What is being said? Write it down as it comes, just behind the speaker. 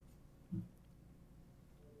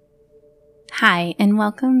Hi, and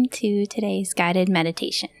welcome to today's guided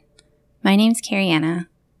meditation. My name's Carianna,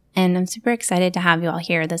 and I'm super excited to have you all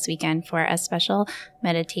here this weekend for a special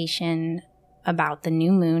meditation about the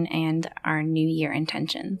new moon and our new year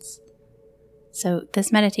intentions. So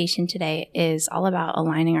this meditation today is all about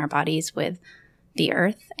aligning our bodies with the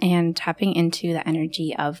earth and tapping into the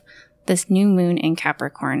energy of this new moon in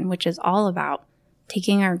Capricorn, which is all about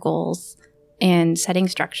taking our goals and setting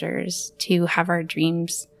structures to have our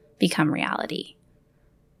dreams become reality.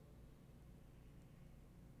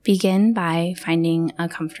 Begin by finding a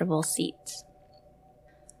comfortable seat.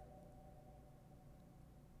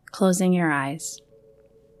 Closing your eyes.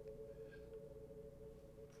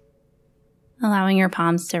 Allowing your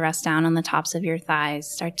palms to rest down on the tops of your thighs.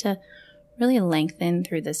 Start to really lengthen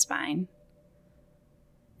through the spine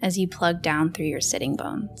as you plug down through your sitting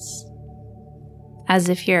bones, as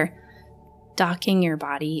if you're docking your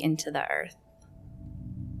body into the earth.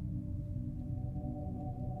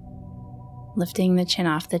 Lifting the chin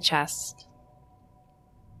off the chest.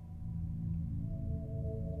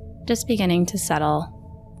 Just beginning to settle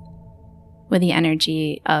with the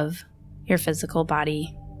energy of your physical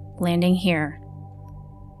body landing here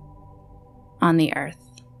on the earth.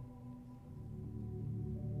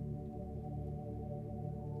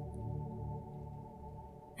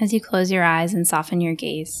 As you close your eyes and soften your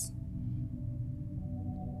gaze,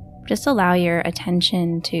 just allow your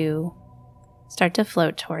attention to start to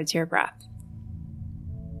float towards your breath.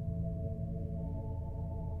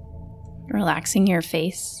 Relaxing your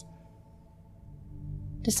face,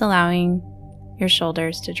 just allowing your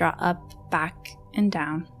shoulders to draw up, back, and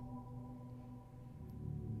down.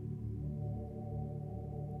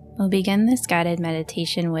 We'll begin this guided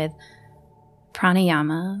meditation with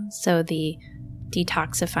pranayama, so the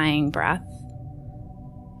detoxifying breath.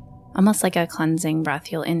 Almost like a cleansing breath,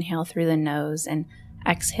 you'll inhale through the nose and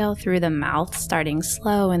exhale through the mouth, starting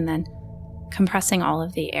slow and then compressing all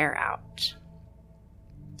of the air out.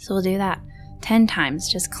 So we'll do that 10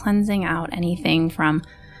 times, just cleansing out anything from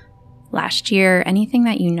last year, anything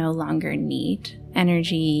that you no longer need,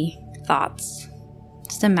 energy, thoughts.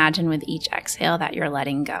 Just imagine with each exhale that you're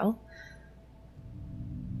letting go.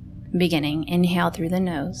 Beginning, inhale through the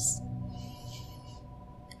nose.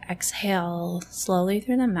 Exhale slowly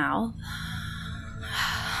through the mouth.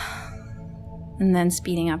 And then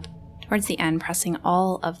speeding up towards the end, pressing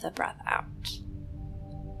all of the breath out.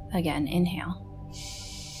 Again, inhale.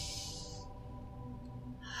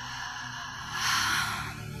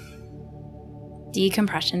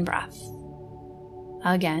 Decompression breath.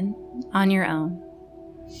 Again, on your own.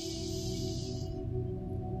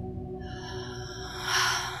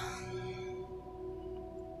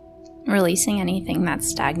 Releasing anything that's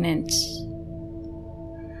stagnant.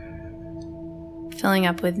 Filling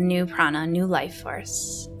up with new prana, new life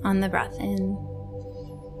force on the breath in.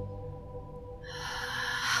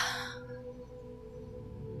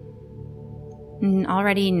 And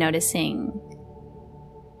already noticing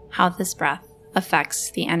how this breath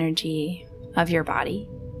affects the energy of your body.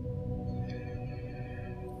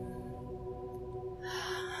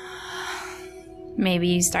 Maybe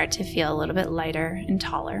you start to feel a little bit lighter and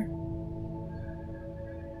taller.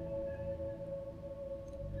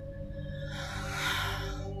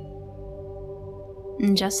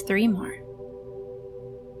 And just 3 more.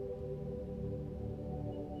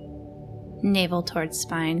 Navel towards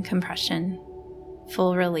spine, compression,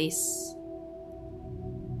 full release.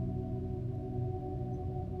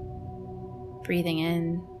 Breathing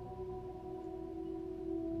in,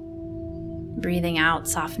 breathing out,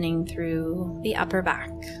 softening through the upper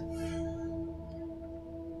back.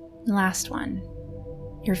 Last one,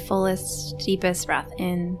 your fullest, deepest breath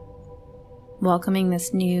in, welcoming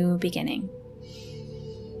this new beginning.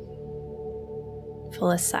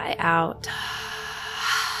 Fullest sigh out.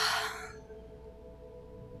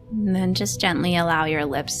 And then just gently allow your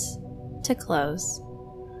lips to close.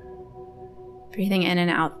 Breathing in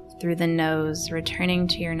and out through the nose, returning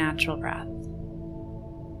to your natural breath.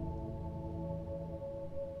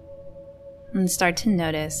 And start to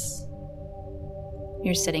notice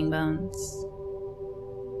your sitting bones,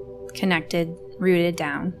 connected, rooted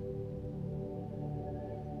down.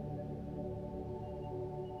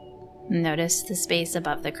 Notice the space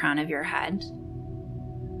above the crown of your head.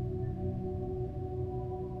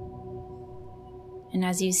 And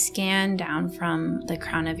as you scan down from the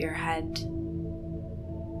crown of your head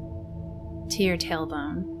to your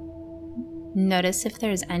tailbone, notice if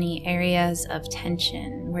there's any areas of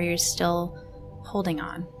tension where you're still holding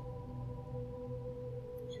on.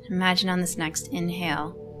 Imagine on this next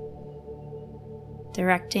inhale,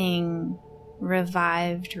 directing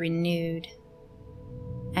revived, renewed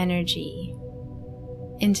energy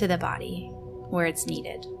into the body where it's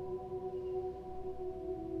needed.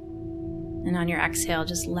 And on your exhale,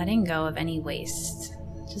 just letting go of any waste,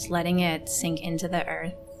 just letting it sink into the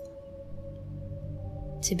earth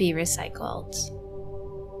to be recycled.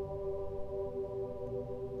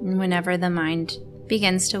 And whenever the mind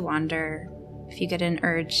begins to wander, if you get an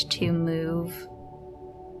urge to move,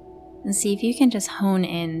 and see if you can just hone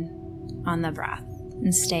in on the breath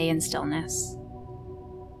and stay in stillness.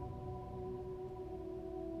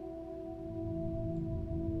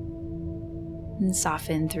 And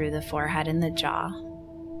soften through the forehead and the jaw.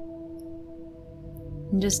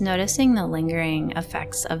 And just noticing the lingering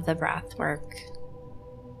effects of the breath work.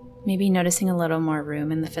 Maybe noticing a little more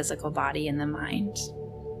room in the physical body and the mind.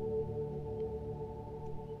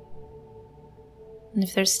 And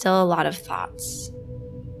if there's still a lot of thoughts,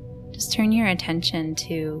 just turn your attention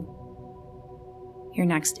to your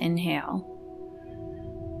next inhale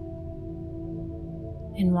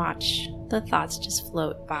and watch the thoughts just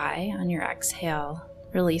float by on your exhale,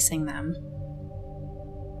 releasing them.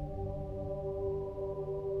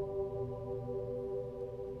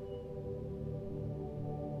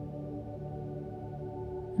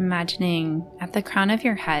 Imagining at the crown of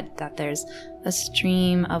your head that there's a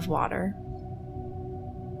stream of water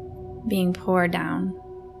being poured down,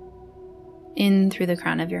 in through the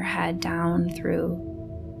crown of your head, down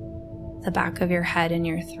through the back of your head and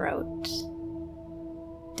your throat,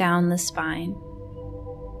 down the spine,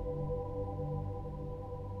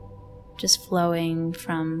 just flowing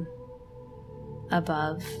from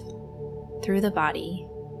above through the body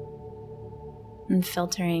and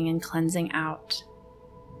filtering and cleansing out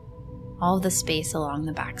all of the space along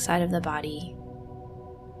the backside of the body.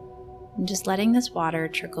 And just letting this water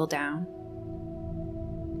trickle down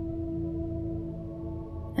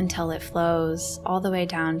until it flows all the way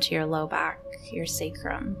down to your low back, your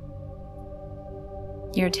sacrum,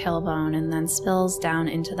 your tailbone, and then spills down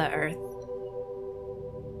into the earth.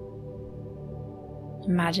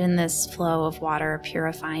 Imagine this flow of water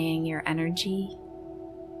purifying your energy,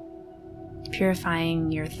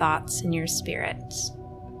 purifying your thoughts and your spirit.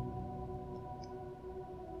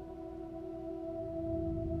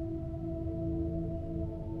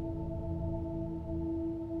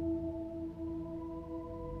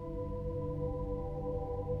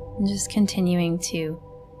 And just continuing to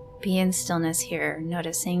be in stillness here,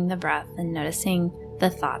 noticing the breath and noticing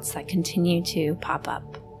the thoughts that continue to pop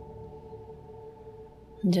up.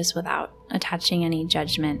 And just without attaching any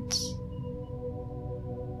judgment,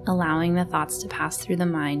 allowing the thoughts to pass through the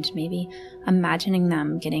mind, maybe imagining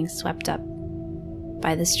them getting swept up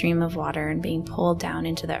by the stream of water and being pulled down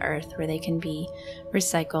into the earth where they can be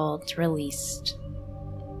recycled, released.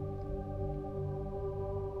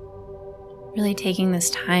 Really taking this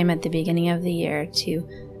time at the beginning of the year to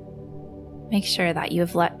make sure that you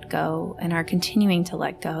have let go and are continuing to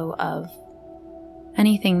let go of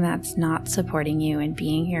anything that's not supporting you in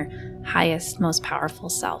being your highest, most powerful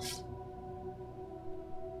self.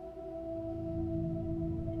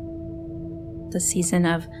 The season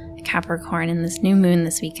of Capricorn and this new moon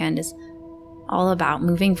this weekend is all about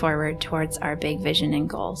moving forward towards our big vision and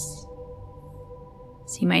goals.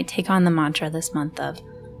 So you might take on the mantra this month of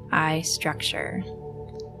I structure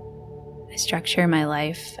my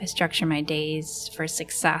life, I structure my days for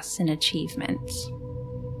success and achievement.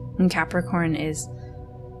 And Capricorn is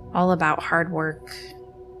all about hard work,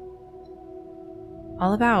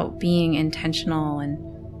 all about being intentional,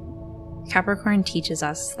 and Capricorn teaches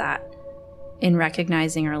us that in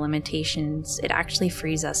recognizing our limitations, it actually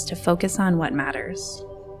frees us to focus on what matters,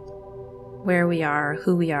 where we are,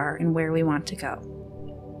 who we are, and where we want to go.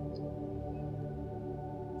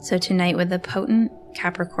 So tonight, with the potent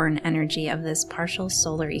Capricorn energy of this partial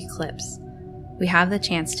solar eclipse, we have the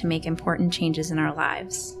chance to make important changes in our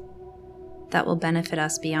lives that will benefit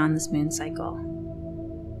us beyond this moon cycle.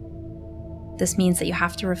 This means that you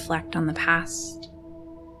have to reflect on the past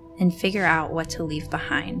and figure out what to leave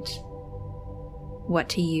behind, what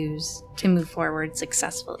to use to move forward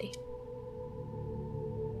successfully.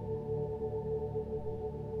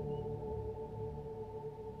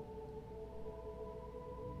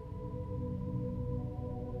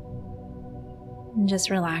 And just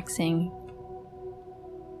relaxing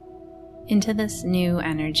into this new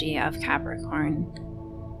energy of Capricorn.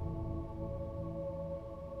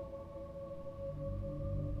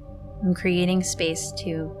 And creating space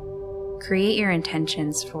to create your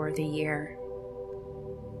intentions for the year.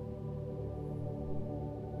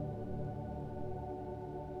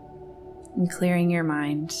 And clearing your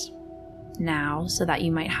mind now so that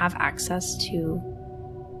you might have access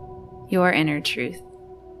to your inner truth.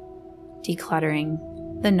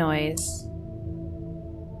 Decluttering the noise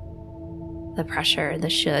the pressure, the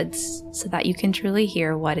shoulds, so that you can truly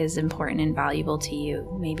hear what is important and valuable to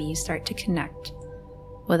you. Maybe you start to connect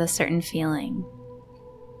with a certain feeling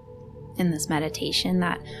in this meditation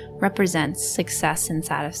that represents success and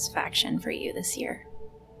satisfaction for you this year.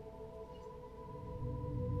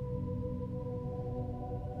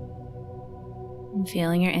 And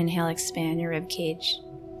feeling your inhale expand your rib cage.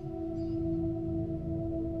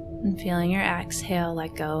 And feeling your exhale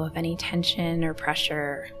let go of any tension or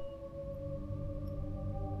pressure.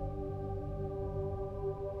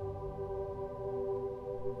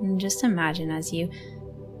 And just imagine as you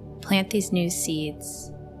plant these new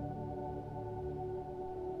seeds,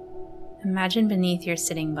 imagine beneath your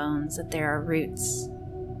sitting bones that there are roots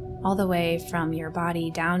all the way from your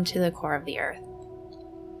body down to the core of the earth.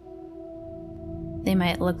 They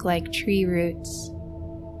might look like tree roots.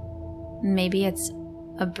 Maybe it's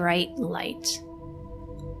a bright light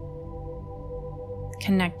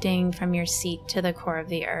connecting from your seat to the core of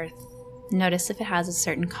the earth. Notice if it has a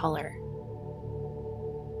certain color.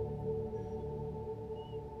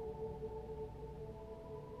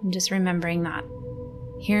 And just remembering that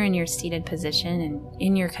here in your seated position and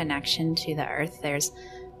in your connection to the earth, there's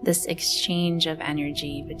this exchange of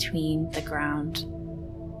energy between the ground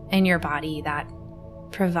and your body that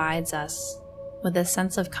provides us with a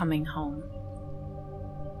sense of coming home,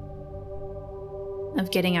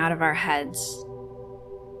 of getting out of our heads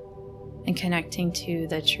and connecting to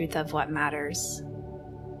the truth of what matters.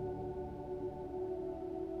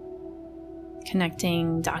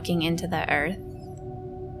 Connecting, docking into the earth,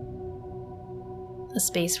 a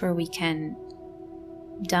space where we can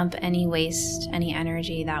dump any waste, any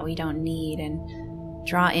energy that we don't need, and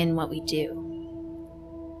draw in what we do.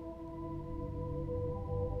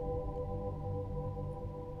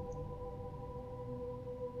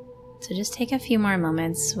 So just take a few more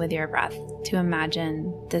moments with your breath to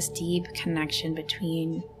imagine this deep connection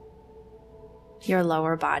between your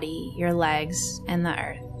lower body, your legs, and the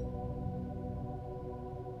earth.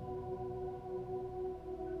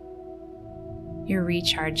 You're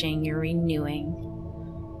recharging, you're renewing.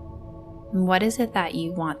 And what is it that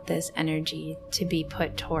you want this energy to be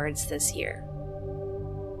put towards this year?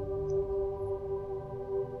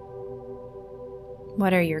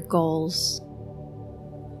 What are your goals?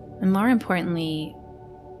 And more importantly,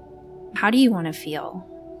 how do you want to feel?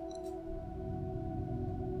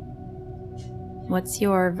 What's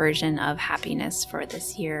your version of happiness for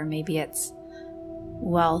this year? Maybe it's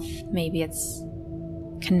wealth, maybe it's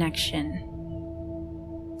connection,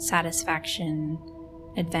 satisfaction,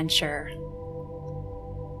 adventure,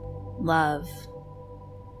 love.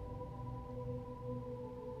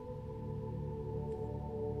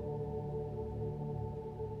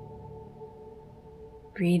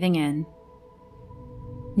 Breathing in,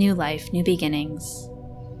 new life, new beginnings,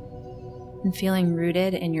 and feeling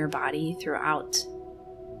rooted in your body throughout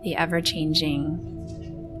the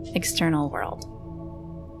ever-changing external world.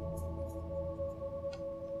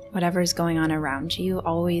 Whatever's going on around you,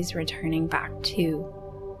 always returning back to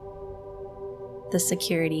the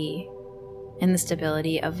security and the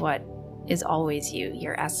stability of what is always you,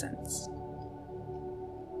 your essence.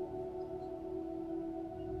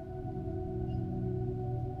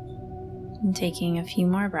 And taking a few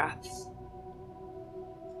more breaths.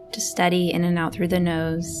 Just steady in and out through the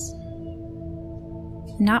nose.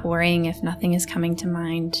 Not worrying if nothing is coming to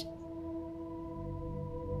mind.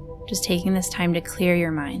 Just taking this time to clear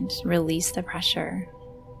your mind, release the pressure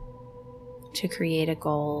to create a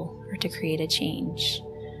goal or to create a change.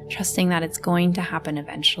 Trusting that it's going to happen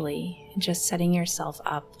eventually, and just setting yourself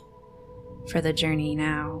up for the journey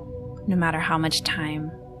now, no matter how much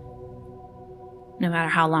time, no matter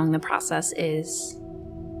how long the process is.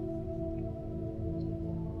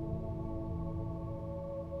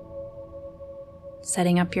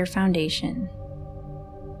 Setting up your foundation.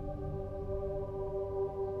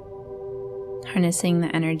 Harnessing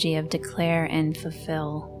the energy of declare and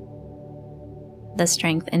fulfill. The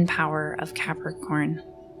strength and power of Capricorn.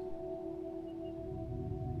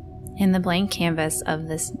 In the blank canvas of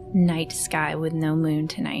this night sky with no moon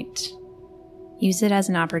tonight, use it as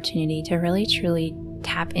an opportunity to really truly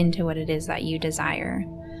tap into what it is that you desire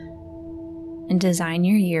and design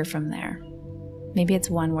your year from there. Maybe it's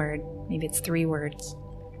one word, maybe it's 3 words.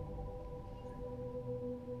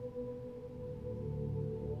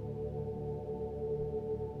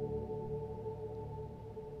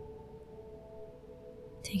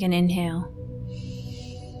 Take an inhale.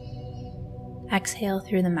 Exhale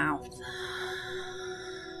through the mouth.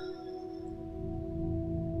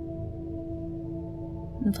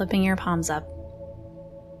 And flipping your palms up.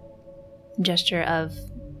 Gesture of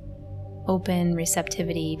open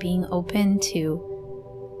receptivity, being open to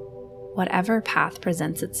whatever path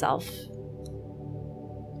presents itself.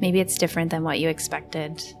 Maybe it's different than what you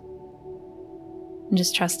expected. And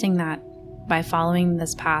just trusting that by following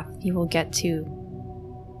this path, you will get to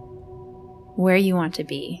where you want to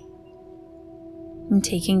be. And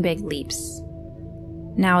taking big leaps.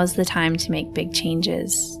 Now is the time to make big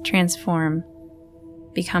changes, transform,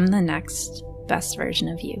 become the next best version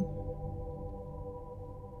of you.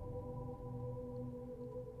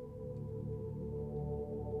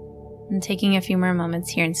 And taking a few more moments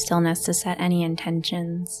here in stillness to set any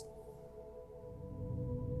intentions.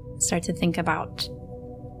 Start to think about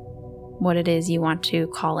what it is you want to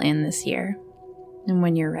call in this year. And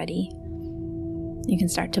when you're ready, you can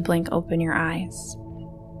start to blink open your eyes.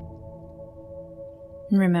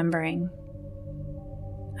 And remembering,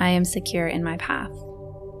 I am secure in my path.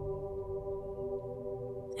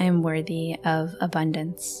 I am worthy of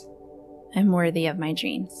abundance. I am worthy of my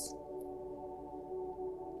dreams.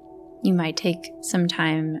 You might take some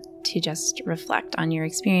time to just reflect on your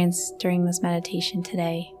experience during this meditation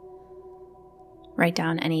today. Write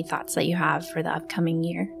down any thoughts that you have for the upcoming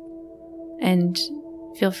year. And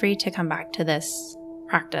feel free to come back to this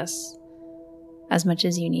practice as much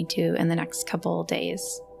as you need to in the next couple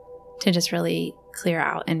days to just really clear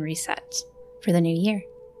out and reset for the new year.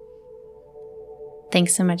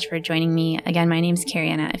 Thanks so much for joining me. Again, my name's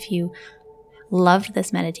Carianna. If you loved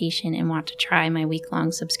this meditation and want to try my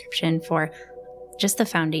week-long subscription for just the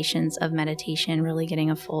foundations of meditation, really getting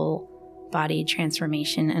a full body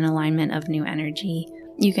transformation and alignment of new energy,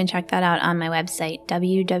 you can check that out on my website,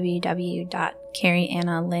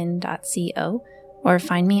 www.cariannalynne.co, or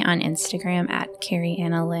find me on Instagram at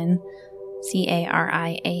Carianna Lynne,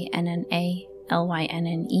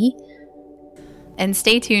 CariannaLynne. And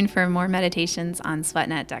stay tuned for more meditations on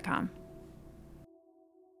sweatnet.com.